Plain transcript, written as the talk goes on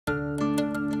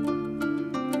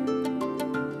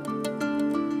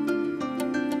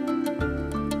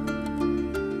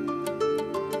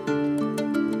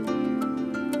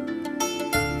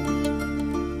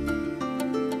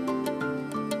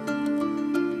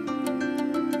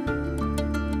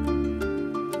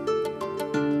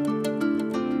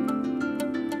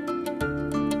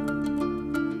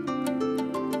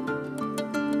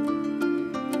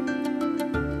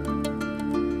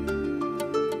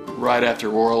right after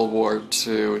World War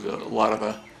II, a lot of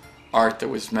the art that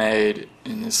was made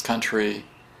in this country,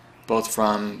 both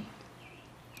from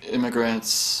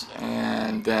immigrants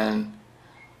and then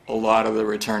a lot of the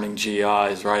returning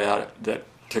GIs right out that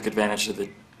took advantage of the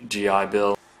GI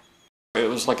Bill. It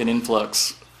was like an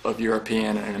influx of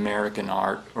European and American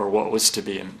art, or what was to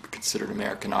be considered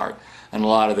American art, and a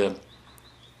lot of the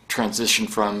transition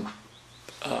from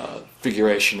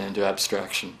figuration into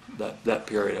abstraction, that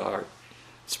period of art.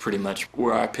 It's pretty much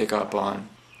where I pick up on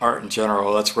art in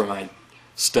general. That's where my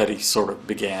study sort of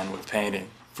began with painting.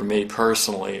 For me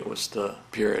personally, it was the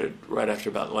period right after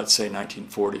about, let's say,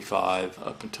 1945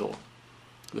 up until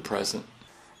the present.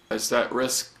 It's that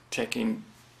risk-taking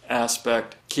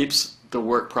aspect keeps the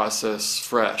work process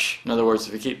fresh. In other words,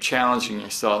 if you keep challenging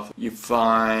yourself, you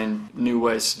find new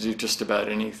ways to do just about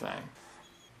anything.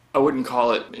 I wouldn't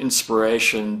call it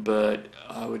inspiration, but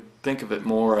I would think of it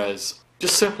more as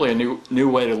just simply a new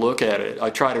way to look at it. I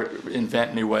try to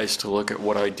invent new ways to look at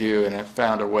what I do, and I've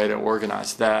found a way to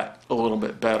organize that a little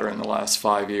bit better in the last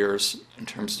 5 years in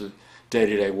terms of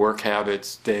day-to-day work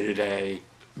habits, day-to-day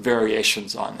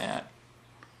variations on that,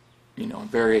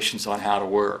 variations on how to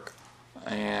work.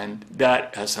 And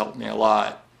that has helped me a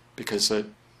lot because it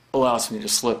allows me to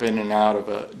slip in and out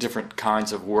of different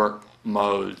kinds of work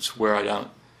modes where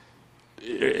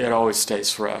it always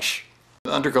stays fresh.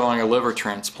 Undergoing a liver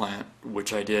transplant,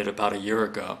 which I did about a year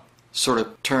ago, sort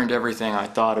of turned everything I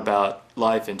thought about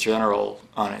life in general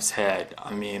on its head.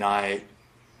 I mean, I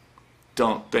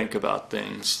don't think about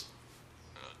things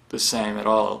the same at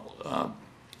all.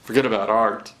 Forget about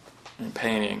art and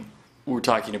painting. We're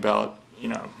talking about,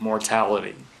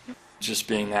 mortality, just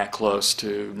being that close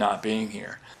to not being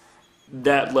here.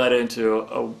 That led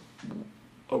into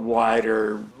a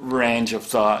wider range of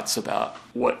thoughts about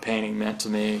what painting meant to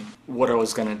me, what I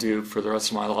was going to do for the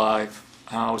rest of my life,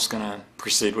 how I was going to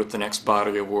proceed with the next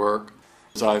body of work.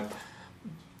 So I've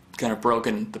kind of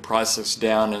broken the process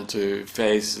down into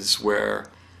phases where,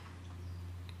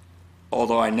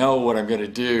 although I know what I'm going to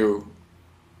do,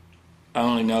 I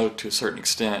only know to a certain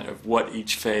extent of what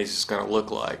each phase is going to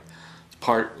look like.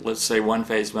 Let's say one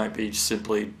phase might be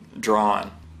simply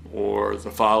drawn, or the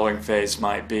following phase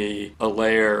might be a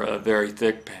layer of very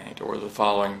thick paint, or the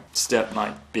following step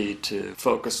might be to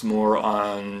focus more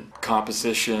on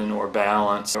composition or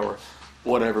balance or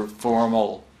whatever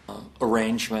formal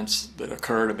arrangements that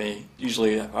occur to me.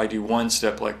 Usually I do one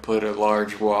step, like put a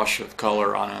large wash of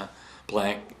color on a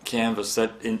blank canvas.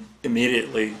 That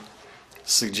immediately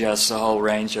suggests a whole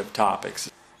range of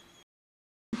topics.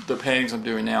 The paintings I'm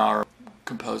doing now are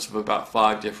composed of about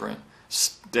 5 different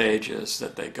stages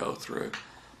that they go through.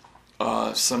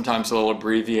 Sometimes they'll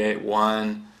abbreviate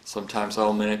one, sometimes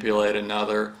they'll manipulate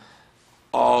another,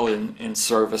 all in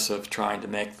service of trying to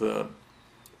make the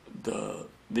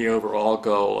overall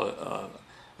goal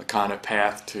a kind of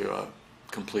path to a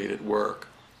completed work.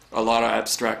 A lot of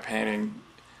abstract painting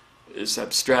is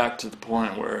abstract to the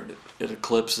point where it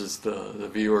eclipses the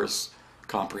viewer's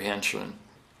comprehension.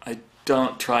 I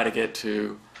don't try to get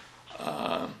too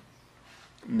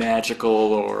magical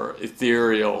or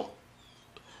ethereal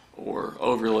or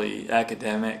overly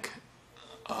academic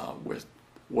with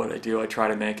what I do. I try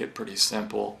to make it pretty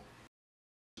simple.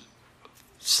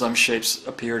 Some shapes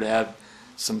appear to have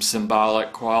some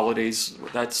symbolic qualities.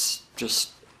 That's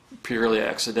just purely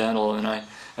accidental, and I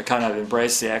kind of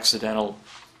embrace the accidental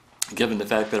given the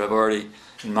fact that I've already,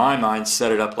 in my mind,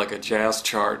 set it up like a jazz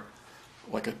chart,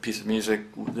 like a piece of music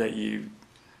that you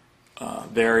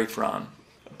vary from.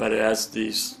 But as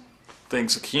these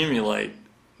things accumulate,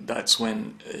 that's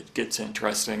when it gets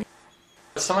interesting.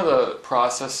 Some of the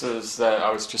processes that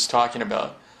I was just talking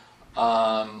about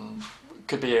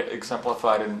could be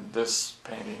exemplified in this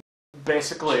painting.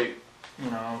 Basically,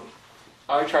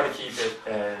 I try to keep it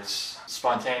as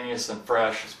spontaneous and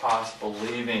fresh as possible,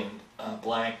 leaving a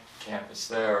blank canvas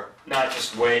there, not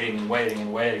just waiting and waiting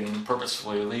and waiting and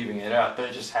purposefully leaving it out, but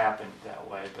it just happened that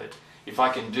way. But if I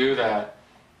can do that,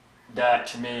 that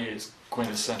to me is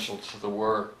quintessential to the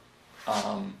work,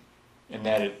 in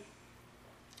that it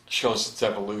shows its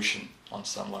evolution on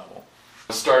some level.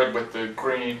 I started with the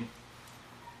green,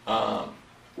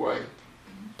 where I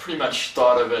pretty much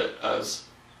thought of it as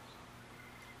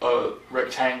a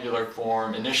rectangular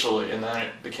form initially, and then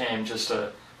it became just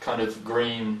a kind of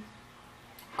green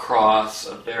cross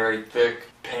of very thick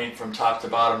paint from top to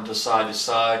bottom to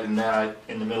side, and then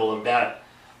in the middle of that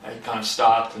I kind of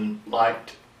stopped and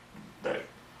liked that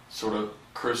sort of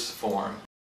cruciform.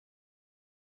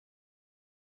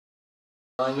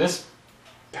 In this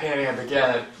painting I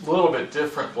began it a little bit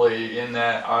differently in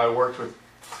that I worked with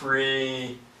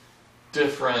 3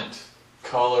 different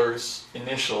colors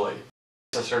initially.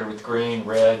 I started with green,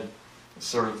 red,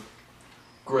 sort of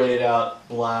grayed out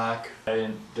black.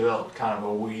 I developed kind of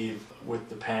a weave with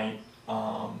the paint,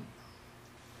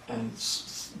 and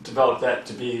developed that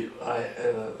to be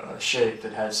a shape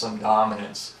that had some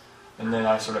dominance. And then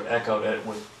I sort of echoed it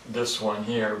with this one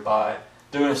here. By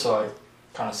doing so, I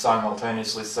kind of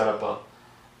simultaneously set up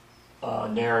a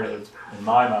narrative in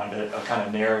my mind, a kind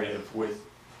of narrative with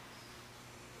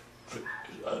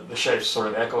the shapes sort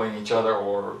of echoing each other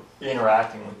or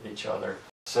interacting with each other.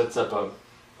 Sets up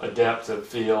a depth of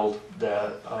field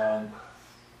that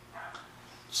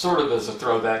sort of is a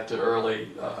throwback to early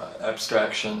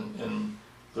abstraction in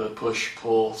the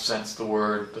push-pull sense of the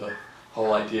word, the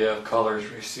whole idea of colors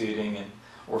receding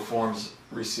or forms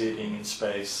receding in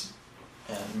space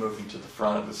and moving to the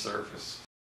front of the surface.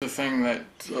 The thing that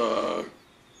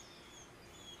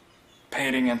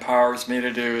painting empowers me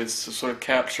to do is to sort of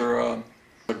capture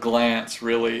a glance,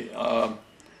 really, a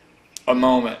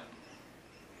moment.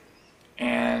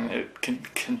 And it can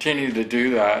continue to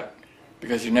do that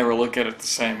because you never look at it the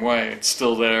same way. It's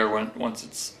still there once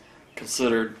it's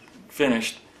considered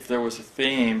finished. If there was a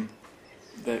theme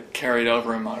that carried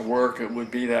over in my work, it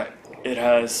would be that it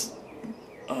has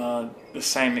the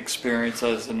same experience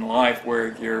as in life,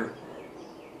 where you're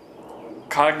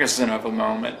cognizant of a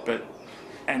moment,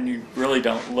 and you really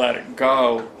don't let it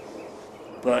go.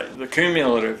 But the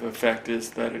cumulative effect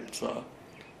is that it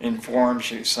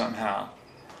informs you somehow,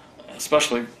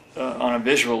 especially on a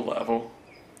visual level.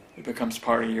 It becomes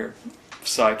part of your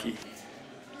psyche.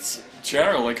 It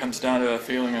generally comes down to a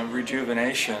feeling of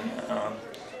rejuvenation.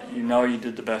 You know you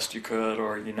did the best you could,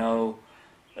 or you know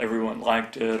everyone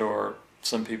liked it, or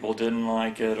some people didn't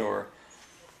like it, or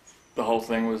the whole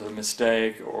thing was a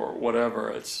mistake, or whatever.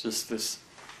 It's just this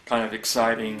kind of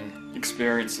exciting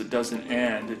experience that doesn't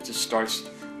end. It just starts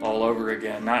all over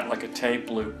again. Not like a tape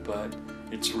loop, but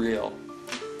it's real.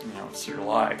 You know, it's your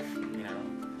life, you know,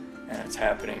 and it's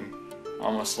happening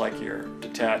almost like you're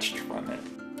detached from it.